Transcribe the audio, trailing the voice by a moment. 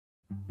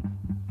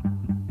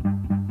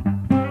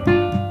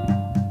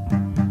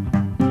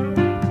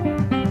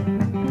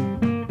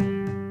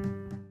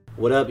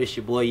What up, it's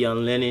your boy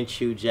Young Lennon,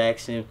 Choo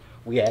Jackson.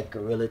 We at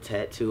Gorilla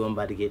Tattoo. I'm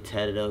about to get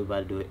tatted up. We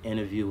about to do an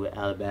interview with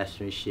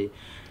Alabaster and shit.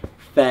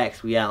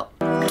 Facts, we out.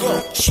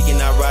 She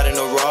cannot ride in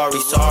a Rari,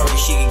 sorry.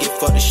 She can get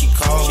fucked if she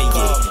call me,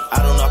 yeah. I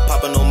don't not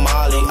poppin' no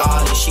Molly.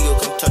 She gon'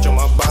 come touch on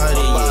my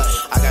body, yeah.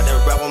 I got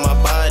that rap on my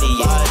body,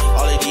 yeah.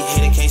 All of these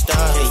haters can't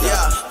stop me,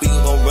 yeah. We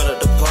gon' run up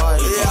the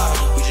party,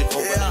 yeah. We just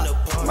gon' run in the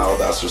party. I'm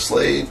Alabaster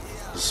Slade,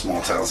 this is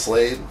Small Town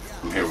Slade.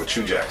 I'm here with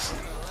Choo Jackson.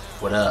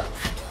 What up?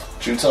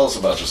 Choo, tell us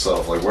about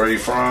yourself. Like, where are you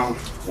from?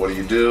 What do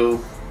you do?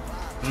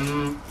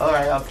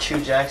 Alright, I'm Choo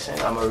Jackson.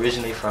 I'm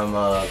originally from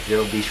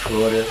Vero Beach,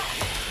 Florida.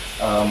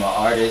 I'm an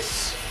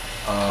artist,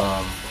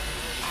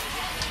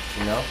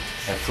 you know,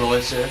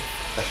 influencer.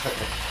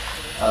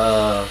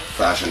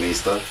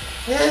 Fashionista?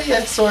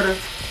 Yeah, sort of.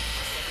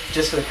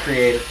 Just a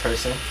creative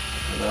person,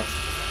 you know.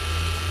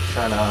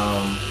 Trying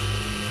to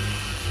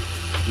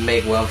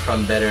make where I'm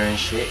from better and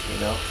shit, you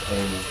know.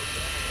 And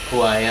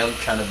who I am,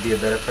 trying to be a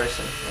better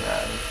person. You know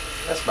what I mean?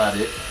 That's about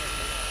it.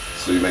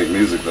 So you make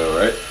music though,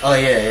 right? Oh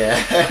yeah.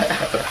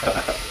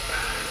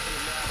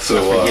 So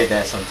I forget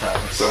that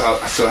sometimes.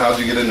 So how'd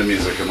you get into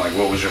music, and like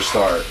what was your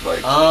start? Like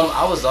it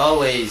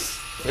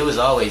was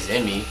always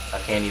in me. I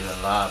can't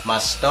even lie. My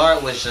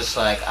start was just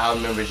like, I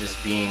remember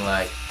just being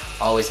like,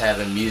 always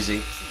having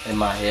music in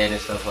my head and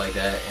stuff like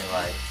that, and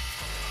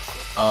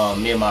like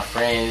me and my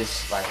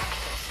friends, like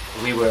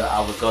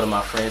I would go to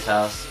my friend's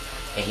house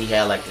and he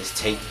had like this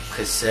tape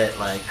cassette,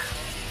 like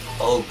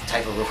old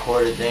type of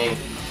recorder thing,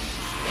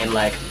 and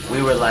like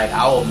we were like,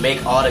 I would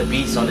make all the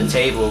beats on the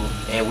table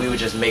and we would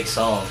just make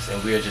songs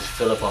and we would just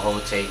fill up a whole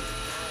tape.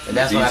 And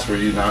that's when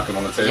were you knocking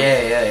on the table?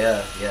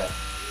 Yeah.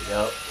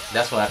 Yep.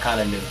 That's when I kind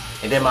of knew.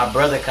 And then my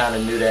brother kind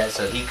of knew that,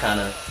 so he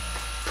kind of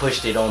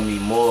pushed it on me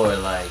more,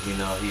 like, you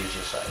know, he was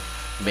just like,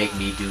 make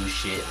me do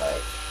shit,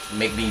 like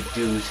make me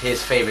do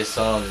his favorite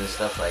songs and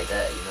stuff like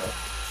that, you know.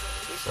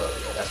 So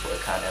yeah, that's where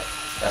it kind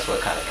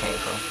of came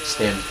from,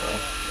 stemmed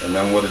from. And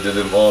then what did it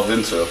evolve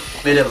into?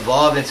 It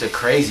evolved into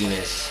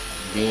craziness,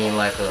 being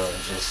like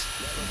just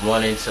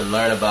wanting to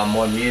learn about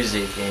more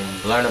music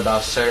and learn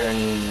about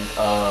certain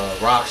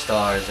rock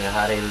stars and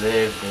how they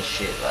lived and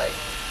shit, like,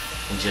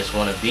 and just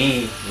want to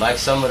be like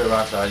some of the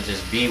rock stars,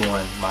 just be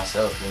one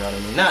myself, you know what I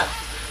mean? Not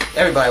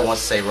everybody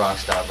wants to say rock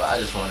star, but I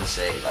just want to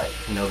say, like,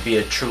 you know, be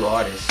a true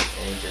artist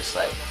and just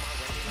like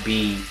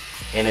be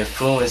and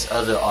influence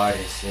other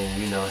artists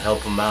and, you know,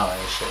 help them out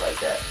and shit like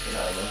that, you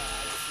know what I mean?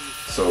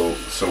 So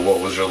what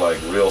was your like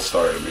real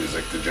start in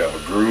music? Did you have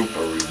a group,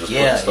 or were you just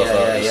putting stuff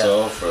out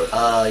yourself? Or?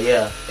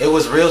 It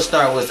was real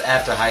start was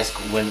after high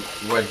school, when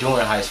we're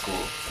doing high school.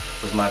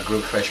 It was my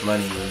group Fresh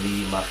Money with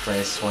me, my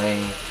friend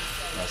Swain,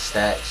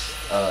 Stacks,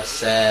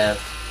 Sav,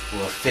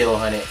 Phil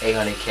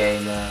 800K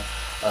now,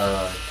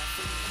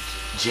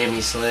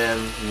 Jimmy Slim,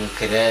 you know,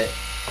 Cadet,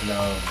 and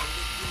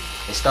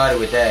it started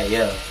with that,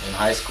 in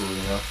high school,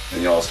 you know.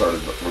 And y'all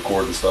started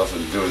recording stuff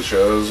and doing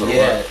shows? Or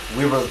yeah,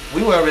 what?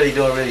 we weren't really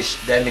doing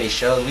that many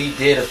shows. We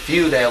did a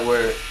few that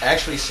were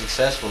actually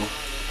successful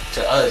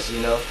to us,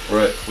 you know.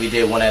 Right. We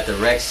did one at the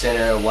rec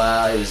center a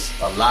while. It was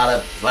a lot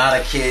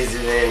of kids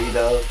in there, you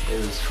know. It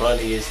was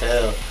funny as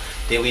hell.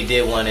 Then we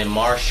did one in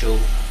Marshall,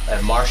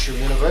 at Marshall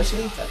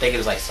University. I think it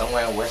was like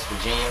somewhere in West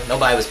Virginia.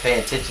 Nobody was paying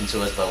attention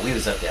to us, but we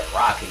was up there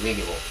rocking. We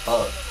didn't give a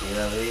fuck, you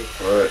know what I mean?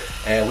 Right.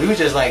 And we would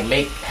just like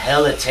make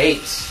hella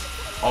tapes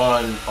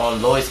on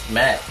Lloyd's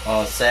Mac,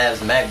 on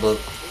Sav's MacBook,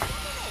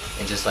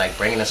 and just like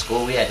bring it to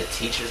school. We had the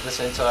teachers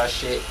listening to our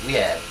shit. We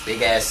had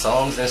big ass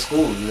songs in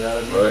school, you know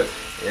what I mean? Right.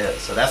 Yeah,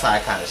 so that's how I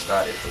kind of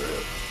started for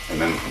real.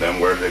 And then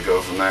where did it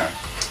go from there?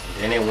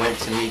 Then it went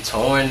to me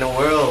touring the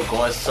world,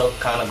 going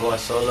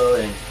solo,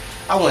 and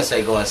I wouldn't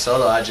say going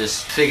solo. I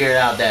just figured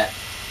out that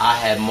I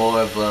had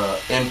more of a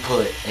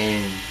input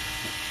in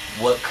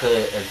what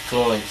could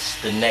influence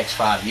the next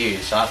 5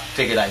 years. So I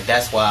figured like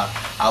that's why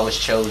I was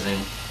chosen.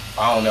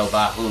 I don't know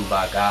by who,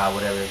 by God,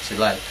 whatever, to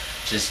like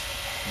just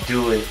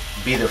do it,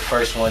 be the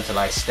first one to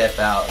like step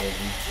out and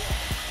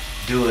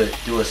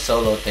do a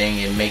solo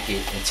thing and make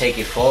it and take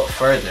it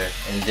further,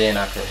 and then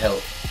I could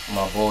help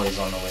my boys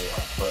on the way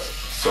up. But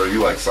so are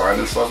you like signed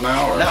and stuff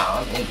now? Or? Nah,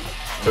 I'm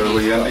indie.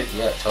 Totally indie?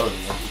 Yeah, totally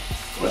indie.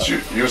 But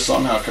you're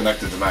somehow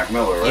connected to Mac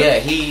Miller, right? Yeah,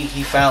 he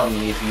found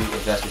me,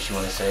 if that's what you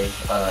want to say.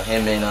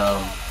 Him and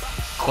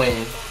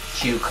Quentin,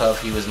 Q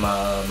Cuff, he was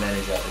my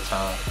manager at the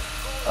time.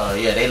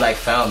 Yeah, they like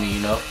found me, you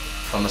know,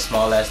 from a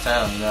small ass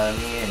town, you know what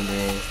I mean? And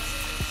then,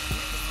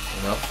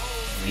 you know,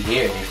 we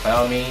here. They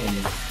found me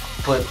and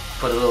put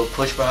a little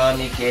push behind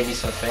me, gave me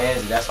some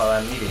fans, and that's all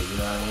I needed, you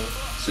know what I mean?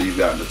 So you've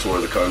gotten to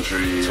tour the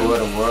country, tour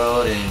the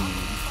world, and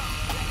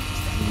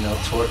you know,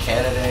 tour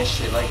Canada and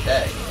shit like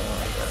that, you know.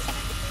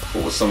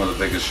 What was some of the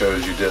biggest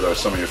shows you did, or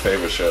some of your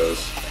favorite shows?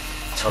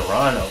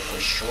 Toronto, for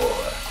sure.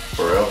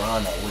 For real?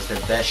 Toronto was the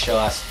best show.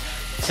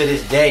 To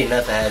this day,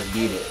 nothing has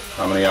beat it.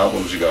 How many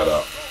albums you got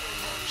out?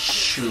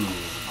 Shoot,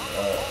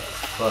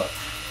 fuck.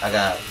 I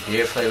got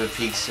Beer Flavored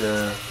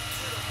Pizza,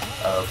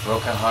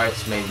 Broken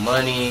Hearts Make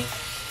Money,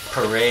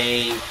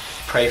 Parade,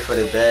 Pray for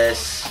the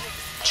Best,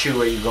 Choo,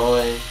 Where You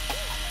Going.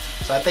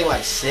 So I think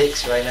like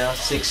 6 right now,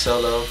 6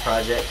 solo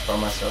projects by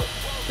myself.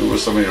 Who are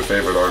some of your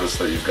favorite artists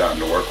that you've gotten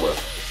to work with?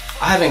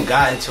 I haven't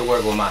gotten to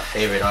work with my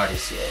favorite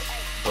artists yet,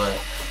 but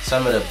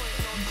some of the,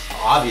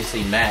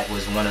 obviously Matt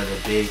was one of the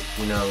big,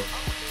 you know,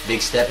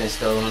 big stepping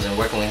stones, and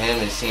working with him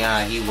and seeing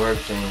how he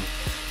worked and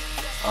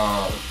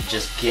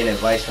just getting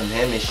advice from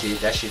him and shit,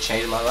 that shit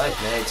changed my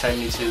life, man. It turned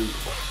me to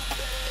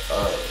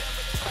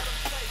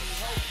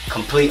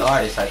complete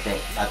artist, I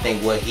think. I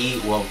think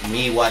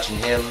me watching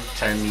him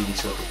turned me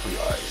into a complete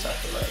artist, I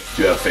feel like.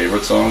 Do you have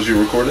favorite songs you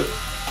recorded?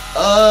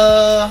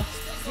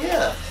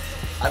 Yeah.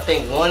 I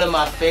think one of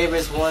my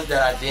favorites ones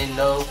that I didn't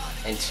know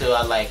until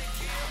I like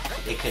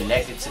it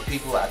connected to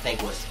people, I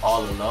think was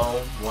All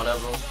Alone, one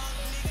of them.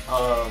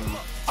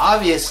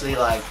 Obviously,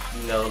 like,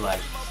 you know, like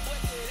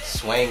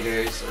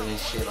Swangers and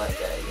shit like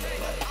that, you know,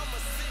 like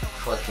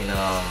fucking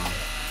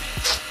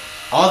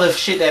all the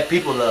shit that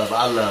people love,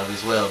 I love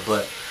as well.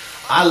 But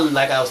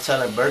like I was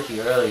telling Berkey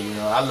earlier, you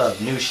know, I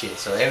love new shit.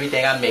 So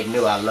everything I make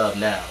new, I love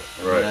now.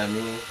 Right. You know what I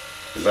mean?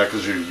 Is that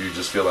because you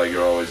just feel like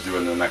you're always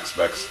doing the next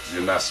best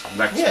thing?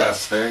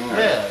 Or?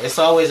 Yeah, it's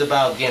always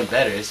about getting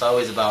better. It's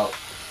always about,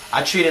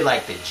 I treat it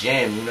like the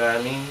gym, you know what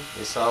I mean?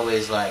 It's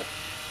always like,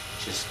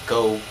 just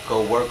go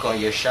work on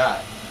your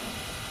shot,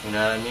 you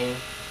know what I mean?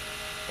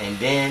 And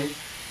then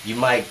you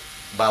might,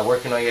 by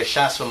working on your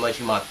shot so much,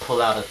 you might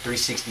pull out a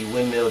 360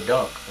 windmill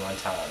dunk one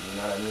time, you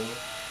know what I mean?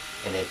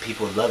 And then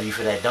people love you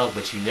for that dunk,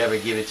 but you never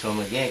give it to them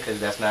again, because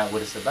that's not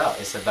what it's about.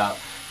 It's about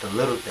the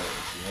little things,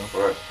 you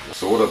know? Right.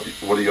 So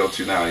what are you up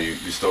to now? You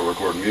still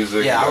record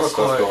music? Yeah, you got I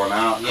record stuff going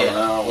out, coming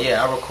out?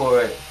 Yeah, I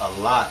record a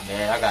lot,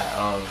 man. I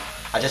got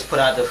I just put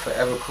out the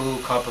Forever Cool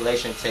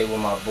compilation tape with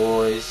my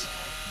boys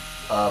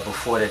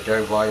before the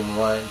Dirt Volume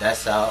 1.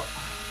 That's out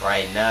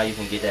right now. You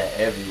can get that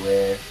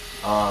everywhere.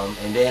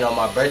 And then on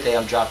my birthday,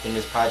 I'm dropping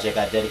this project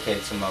I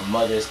dedicated to my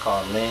mother. It's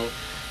called Lynn.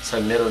 Her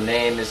middle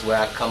name is where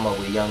I come up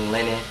with Young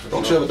Lennon.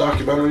 Don't you have a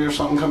documentary or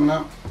something coming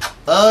out?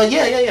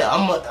 Yeah.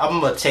 I'm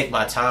gonna take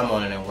my time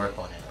on it and work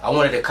on it. I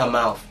wanted to come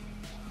out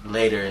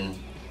later, and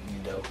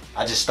you know,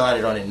 I just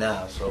started on it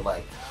now. So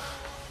like,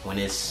 when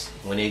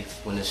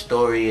the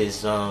story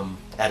is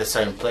at a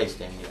certain place,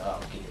 then I'll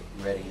get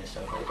it ready and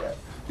stuff like that.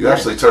 You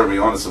actually turned me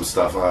on to some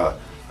stuff. I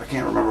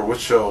can't remember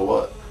which show.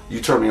 What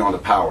you turned me on to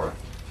Power.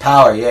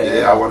 Power,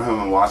 yeah. I went home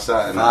and watched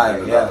that. And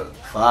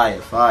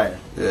Fire.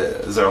 Yeah.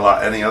 Is there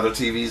any other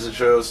TVs and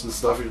shows and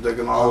stuff you're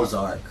digging on?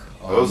 Ozark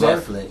on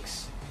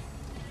Netflix.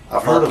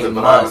 I've heard of it,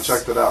 but I haven't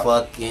checked it out.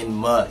 Fucking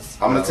must.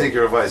 I'm gonna take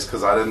your advice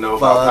because I didn't know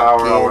about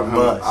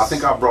Power. I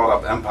think I brought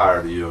up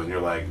Empire to you, and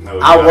you're like, no.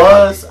 I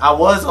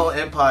was on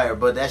Empire,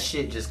 but that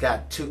shit just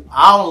got too.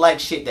 I don't like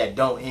shit that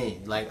don't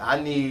end. Like, I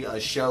need a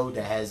show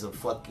that has a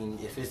fucking.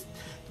 If it's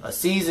a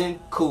season,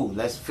 cool.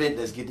 Let's get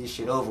this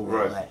shit over with.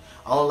 Right. Like,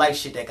 I don't like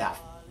shit that got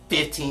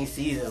 15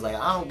 seasons. Like,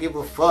 I don't give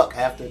a fuck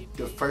after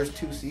the first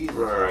 2 seasons.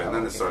 Right. And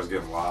then it starts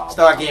getting wild.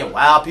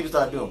 People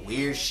start doing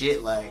weird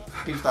shit. Like,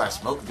 people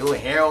start doing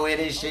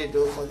heroin and shit,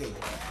 doing fucking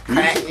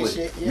crack and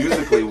shit. Yeah.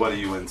 Musically, what are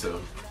you into?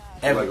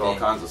 Everything. Like all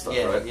kinds of stuff,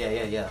 right?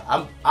 Yeah.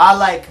 I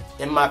like,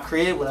 in my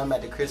crib, when I'm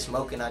at the crib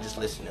smoking, I just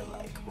listen to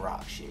like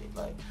rock shit.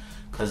 Like,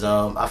 cause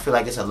I feel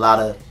like it's a lot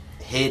of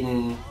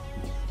hidden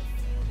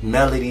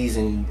melodies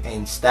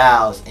and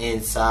styles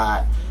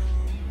inside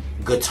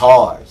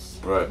guitars.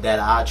 Right. That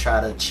I try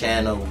to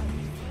channel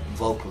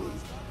vocally.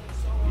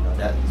 You know,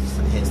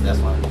 that's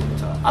why I do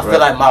guitar. I feel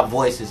like my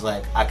voice is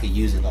like, I could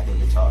use it like a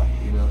guitar,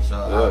 you know,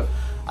 so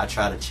I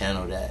try to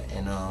channel that.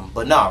 And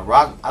but no,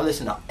 rock, I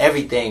listen to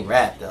everything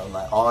rap though,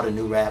 like all the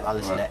new rap, I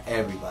listen to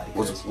everybody.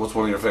 What's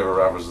one of your favorite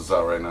rappers that's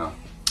out right now?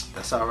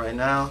 That's out right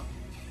now?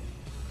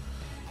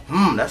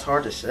 That's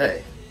hard to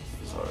say.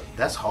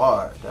 That's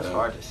hard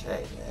to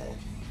say, man.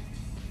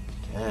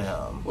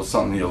 Damn. What's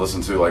something you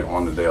listen to like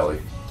on the daily?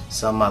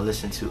 Something I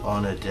listen to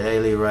on a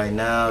daily right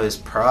now is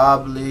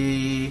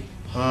probably,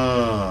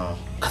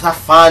 cause I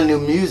find new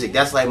music.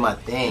 That's like my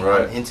thing.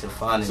 Right. I'm into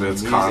finding new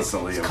music.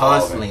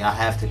 Constantly. I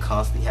have to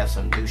constantly have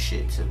some new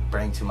shit to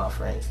bring to my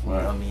friends. You know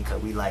what I mean?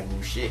 Cause we like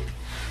new shit.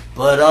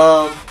 But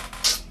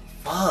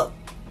fuck.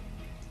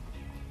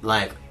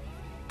 Like,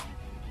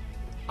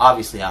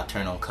 obviously I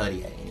turn on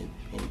Cudi at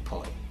any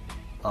point.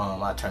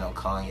 I turn on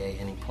Kanye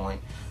at any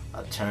point.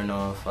 I turn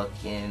on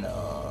fucking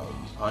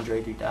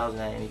Andre 3000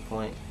 at any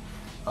point.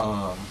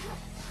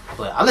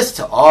 But I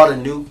listen to all the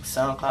new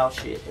SoundCloud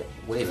shit.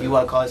 If you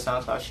want to call it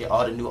SoundCloud shit,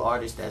 all the new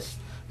artists that's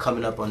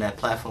coming up on that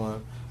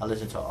platform, I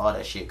listen to all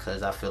that shit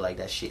because I feel like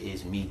that shit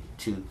is me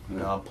too. You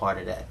know, I'm part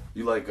of that.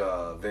 You like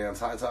Vans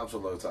high tops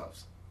or low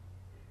tops?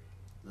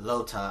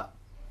 Low top.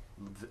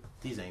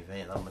 These ain't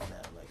Vans. I'm looking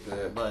at them like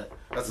that. But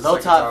that's the low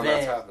top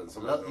Vans. Vans.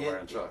 Somebody's been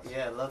wearing Chucks.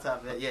 Yeah, low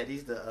top Vans. Yeah,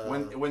 these the.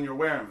 When you're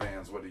wearing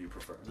Vans, what do you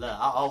prefer? Look,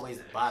 I always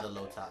buy the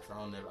low tops. I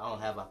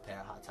don't have a pair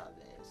of high top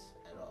Vans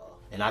at all.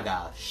 And I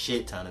got a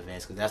shit ton of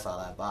Vans because that's all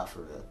I buy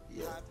for real.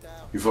 Yeah.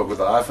 You fuck with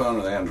the iPhone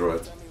or the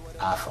Android?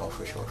 iPhone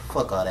for sure.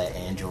 Fuck all that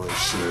Android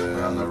shit.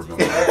 Yeah, I've never been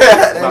with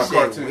that. Not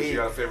cartoons. Weird. You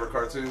got a favorite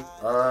cartoon?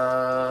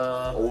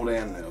 Old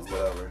and new,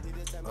 whatever.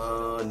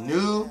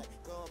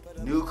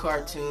 New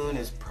cartoon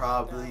is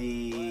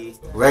probably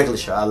Regular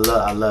Show.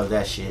 I love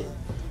that shit.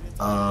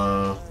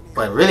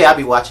 But really, I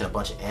be watching a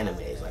bunch of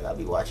animes. Like I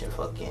be watching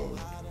fucking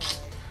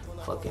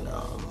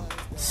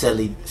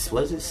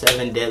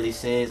Seven Deadly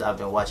Sins. I've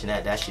been watching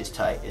that. That shit's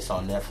tight. It's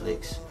on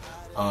Netflix.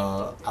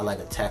 I like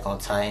Attack on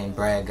Titan.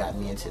 Brad got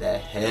me into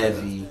that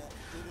heavy.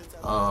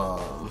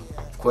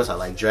 Of course, I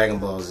like Dragon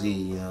Ball Z.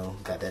 You know,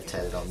 got that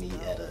tatted on me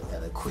at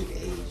a quick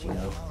age. You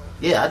know.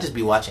 Yeah, I just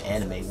be watching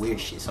anime, weird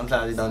shit.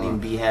 Sometimes it don't even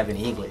be having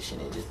English,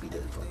 and it just be the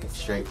fucking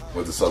straight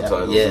with the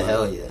subtitles. Yeah,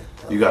 hell yeah.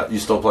 You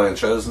still playing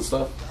chess and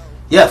stuff?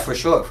 Yeah, for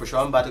sure.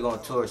 I'm about to go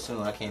on tour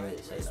soon. I can't really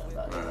say nothing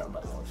about it. I'm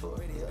about to go on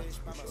tour. Yeah,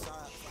 for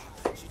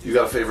sure. You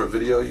got a favorite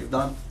video you've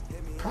done?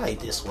 Probably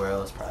This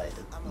World is probably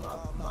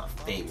my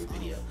favorite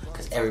video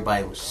because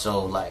everybody was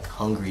so like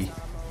hungry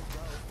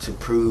to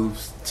prove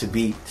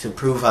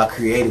how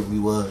creative we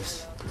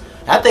was.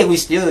 I think we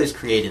still is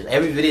creative.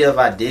 Every video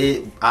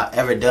I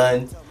ever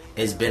done.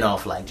 It's been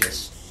off like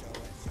just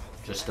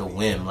a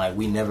whim. Like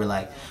we never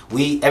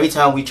every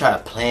time we try to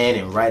plan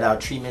and write out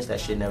treatments, that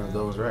shit never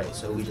goes right.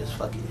 So we just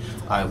fuck it.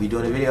 Alright, we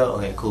doing a video?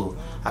 Okay, cool.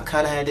 I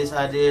kinda had this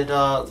idea,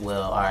 dog.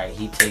 Well, alright,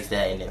 he takes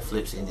that and then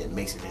flips it and then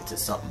makes it into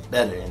something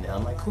better, and then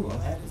I'm like, cool, I'm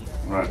happy.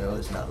 Right. You know,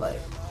 it's not like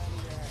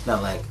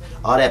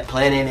all that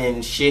planning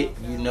and shit,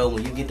 you know,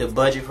 when you get the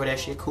budget for that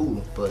shit,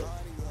 cool. But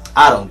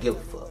I don't give a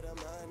fuck.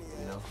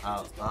 You know,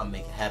 I'll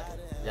make it happen.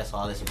 That's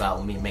all it's about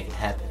with me, make it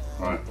happen.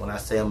 Right. When I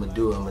say I'm gonna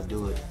do it, I'm gonna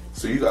do it.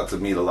 So you got to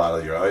meet a lot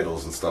of your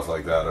idols and stuff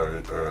like that, or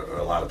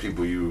a lot of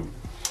people you.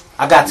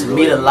 I got to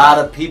meet a lot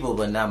of people,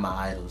 but not my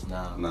idols.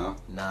 Nah,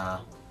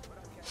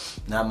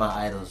 not my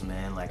idols,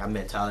 man. Like I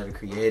met Tyler the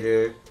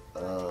Creator.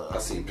 I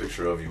seen a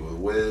picture of you with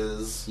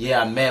Wiz.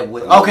 Yeah, I met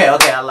Wiz. Okay,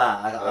 I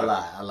lied.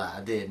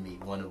 I did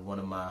meet one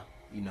of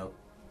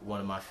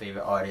my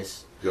favorite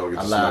artists. Y'all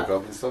get to smoke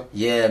up and stuff.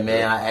 Yeah,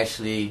 man.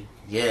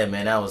 Yeah.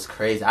 Man, that was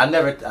crazy. I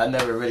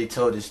never really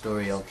told this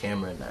story on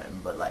camera or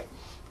nothing, but like,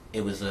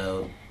 it was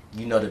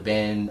you know the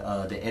band,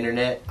 The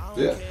Internet.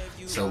 Yeah.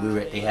 So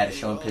they had a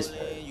show in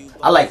Pittsburgh.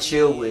 I like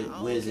chill with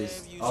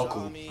Wiz's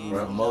uncle, you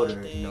know,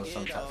 Motor. You know,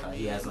 sometimes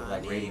he has a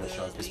like radio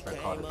show in Pittsburgh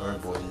called The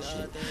Bird Boys and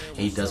shit. And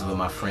he does it with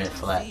my friend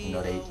Flat. You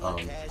know, they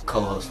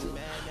co-hosted.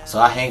 So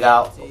I hang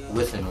out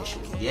with him and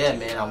shit. Yeah,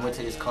 man. I went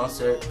to this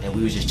concert and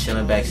we was just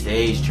chilling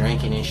backstage,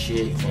 drinking and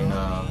shit. And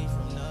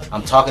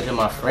I'm talking to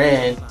my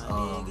friend,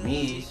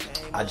 me.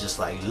 I just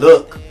like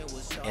look,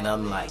 and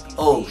I'm like,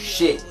 oh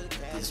shit.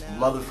 This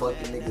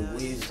motherfucking nigga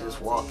Wiz just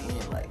walk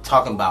in like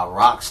talking about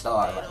rock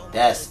star, like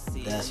that's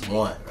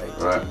one right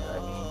there. Right. You know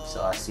what I mean?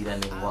 So I see that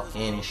nigga walk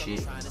in and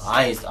shit. You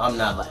know, I'm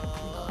not like, you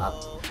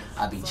know,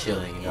 I be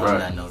chilling. You know,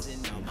 right. I'm not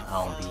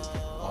I don't be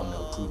on no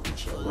groupie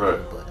chill. Right.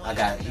 But I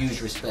got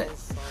huge respect.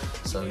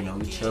 So you know,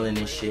 we chilling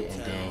and shit,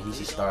 and then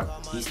he's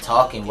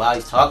talking. While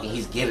he's talking,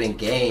 he's giving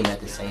game at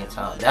the same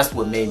time. That's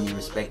what made me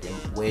respect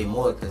him way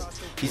more, because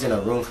he's in a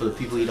room full of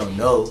people he don't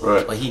know,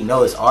 right. But he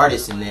knows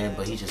artists in there.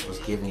 But he just was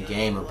giving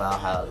game about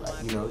how,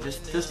 like, you know,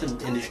 just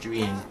the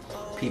industry and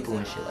people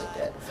and shit like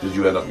that. Did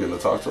you end up getting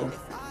to talk to him?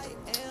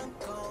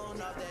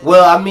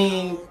 Well, I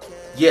mean,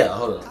 yeah.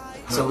 Hold on.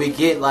 So we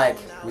get back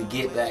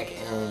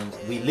and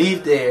we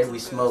leave there. We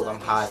smoke.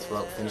 I'm high as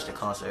fuck. Finish the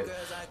concert.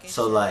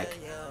 So like,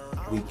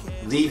 we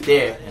leave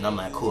there, and I'm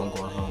like, cool, I'm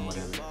going home,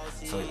 whatever.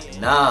 So he's like,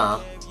 nah,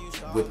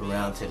 whip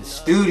around to the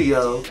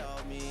studio,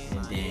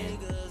 and then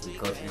we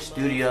go to the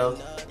studio.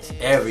 It's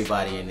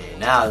everybody in there.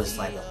 Now it's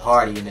like a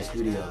party in the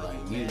studio.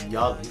 Like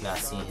y'all not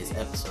seen his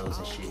episodes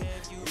and shit.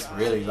 It's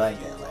really like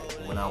that.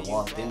 Like when I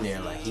walked in there,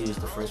 like he was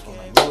the first one.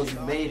 Like, yo, you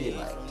made it.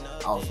 Like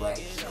I was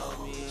like,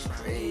 oh, it's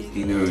crazy.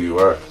 He knew who you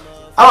were.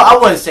 I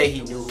wouldn't say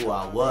he knew who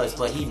I was,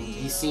 but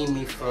he seen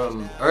me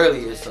from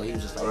earlier, so he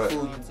was just like, right.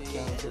 cool, you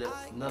came to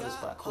another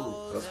spot,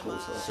 cool. That's cool.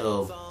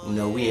 So, you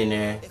know, we in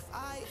there.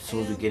 As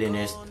soon as we get in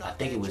there, I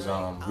think it was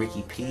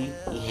Ricky P.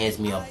 He hands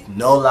me a,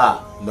 no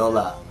lie,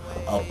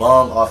 a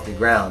bong off the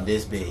ground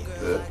this big.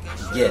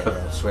 Yeah,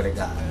 bro, swear to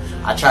God.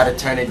 I tried to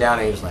turn it down,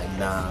 and he was like,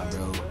 nah,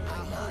 bro.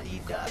 Like, nah, you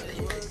gotta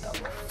hit it. I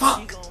was like,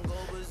 fuck.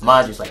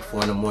 Mind you, it's like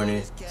 4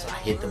 a.m, so I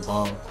hit the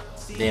bong.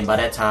 Then by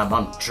that time,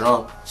 I'm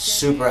drunk,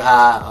 super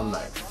high. I'm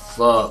like,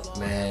 fuck,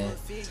 man.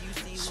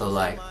 So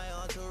like,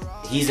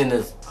 he's in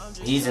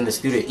the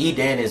studio.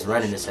 E-Dan is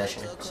running the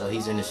session, so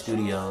he's in the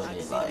studio,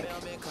 and like,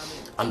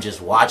 I'm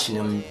just watching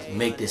him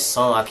make this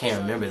song. I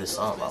can't remember the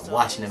song, but I'm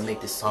watching him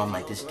make this song.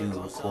 Like, this dude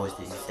records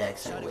the exact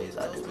same way as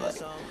I do.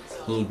 Like,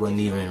 he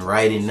wasn't even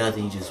writing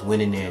nothing. He just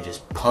went in there and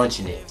just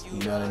punching it. You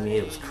know what I mean?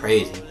 It was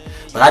crazy.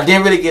 But I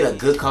didn't really get a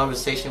good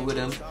conversation with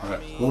him. Right.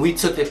 When we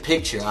took the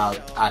picture,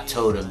 I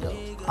told him though,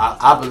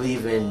 I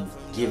believe in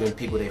giving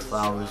people their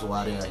flowers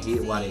while they're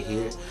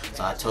here.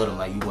 So I told him,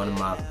 like, you one of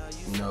my,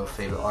 you know,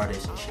 favorite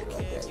artists and shit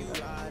like that. You know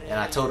what I mean? And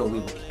I told him we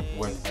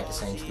work at the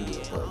same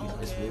studio, but you know,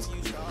 it's risky.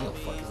 He don't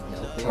fucking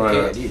know. He don't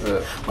care either.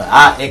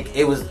 Right. But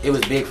it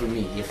was big for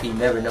me. If he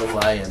never know who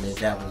I am,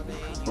 that was big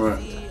for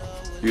me.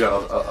 Right. You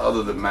got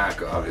other than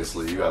Mac,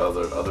 obviously. You got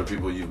other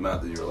people you've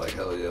met that you were like,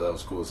 hell yeah, that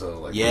was cool as hell.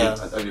 Like, yeah.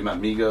 Have you met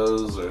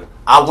Migos or?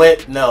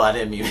 No, I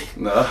didn't meet.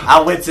 No.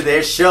 I went to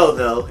their show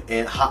though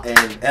in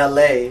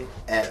L.A.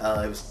 at it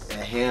was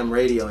at Ham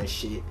Radio and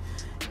shit,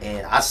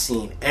 and I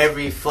seen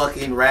every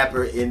fucking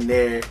rapper in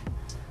there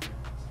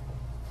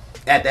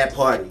at that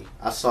party.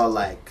 I saw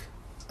like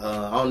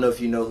I don't know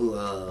if you know who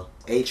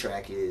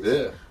A-Track is.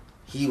 Yeah.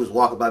 He was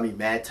walking by me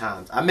mad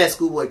times. I met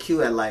Schoolboy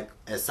Q at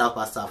South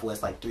by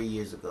Southwest like 3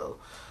 years ago.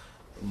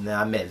 And then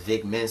I met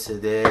Vic Mensa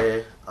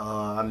there.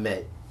 I'll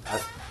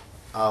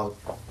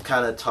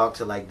kind of talk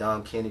to like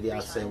Dom Kennedy.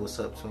 I say what's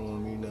up to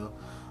him, you know.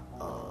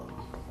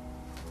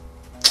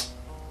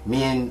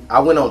 I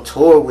went on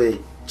tour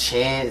with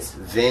Chance,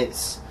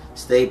 Vince,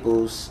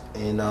 Staples,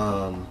 and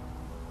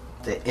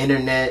the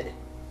Internet,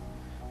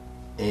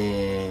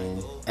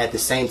 and at the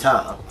same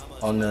time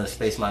on the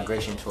Space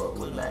Migration tour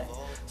with Mac.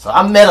 So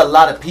I met a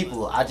lot of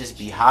people. I just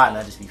be high and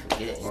I just be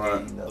forgetting,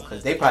 right. You know,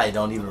 because they probably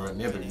don't even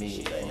remember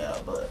me right now.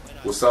 But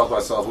was South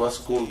by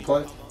Southwest cool to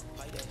play?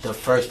 The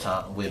first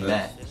time with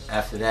Matt.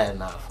 After that,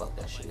 nah, fuck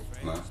that shit.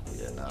 Nah.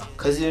 Yeah, nah.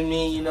 Cause I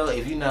mean, you know,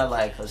 if you're not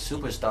like a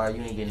superstar,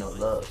 you ain't get no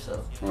love.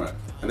 So. Right.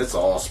 And it's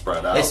all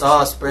spread out. It's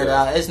all spread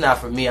out. It's not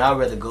for me. I'd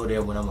rather go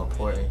there when I'm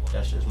important.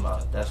 That's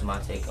my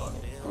take on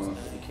it. I don't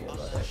really care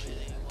about that shit.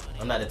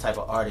 I'm not the type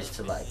of artist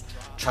to like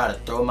try to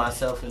throw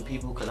myself in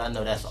people, because I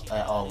know that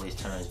always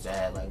turns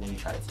bad. Like when you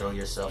try to throw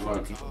yourself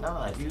in people.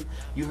 Nah, if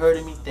you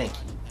heard me, thank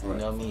you. You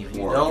know what I mean? If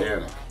you don't,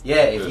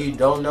 if you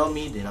don't know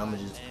me, then I'm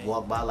gonna just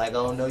walk by like I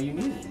don't know you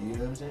neither. You know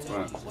what I'm saying?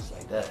 Right. Just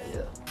like that,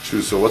 yeah.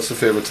 True. So what's the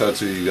favorite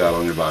tattoo you got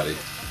on your body?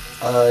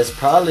 It's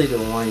probably the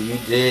one you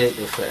did,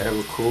 the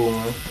Forever Cool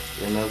one.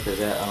 You know, because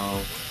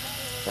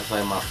that's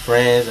like my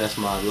friends. That's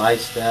my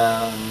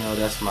lifestyle. You know,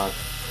 that's my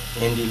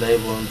indie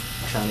label. I'm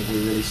trying to get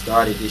really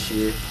started this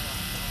year.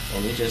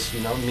 And it just,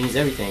 you know, means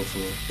everything to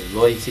me. The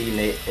loyalty, and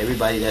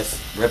everybody that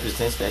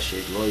represents that shit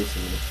is loyal to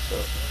me. So,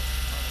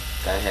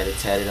 gotta have it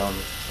tatted on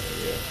me. So,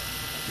 yeah.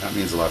 That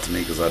means a lot to me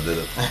because I did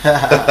it.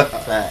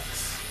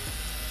 Facts.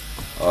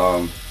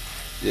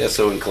 Yeah,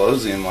 so in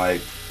closing,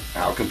 like,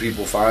 how can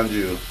people find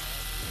you?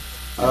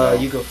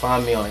 You can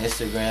find me on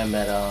Instagram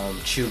at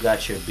Choo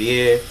Got Your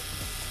Beer.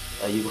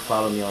 You can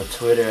follow me on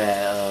Twitter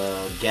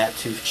at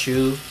Gaptooth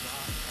Choo.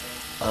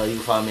 You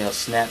can find me on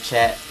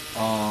Snapchat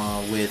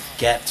with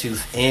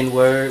Gaptooth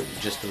N-word,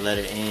 just the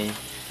letter N.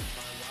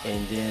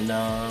 And then,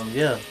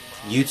 yeah,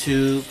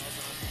 YouTube.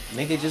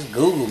 Nigga, just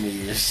Google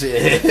me and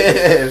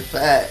shit.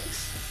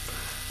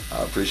 Facts.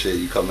 I appreciate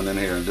you coming in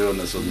here and doing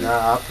this with me.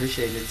 Nah, I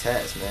appreciate the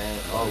tats, man.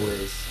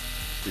 Always.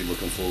 Be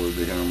looking forward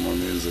to hearing more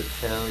music.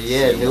 Hell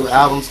yeah, new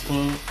album's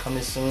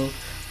coming soon.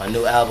 My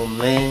new album,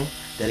 Lynn,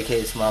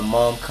 dedicated to my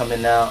mom,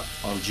 coming out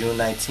on June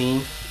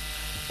 19th.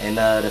 And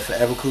the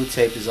Forever Cool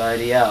tape is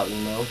already out, you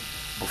know.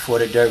 Before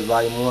the Dirt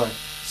Volume 1.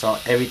 It's on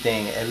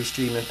everything, every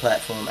streaming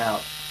platform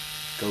out.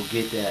 Go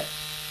get that.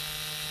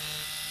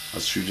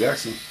 That's Choo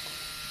Jackson.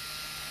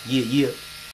 Yeah.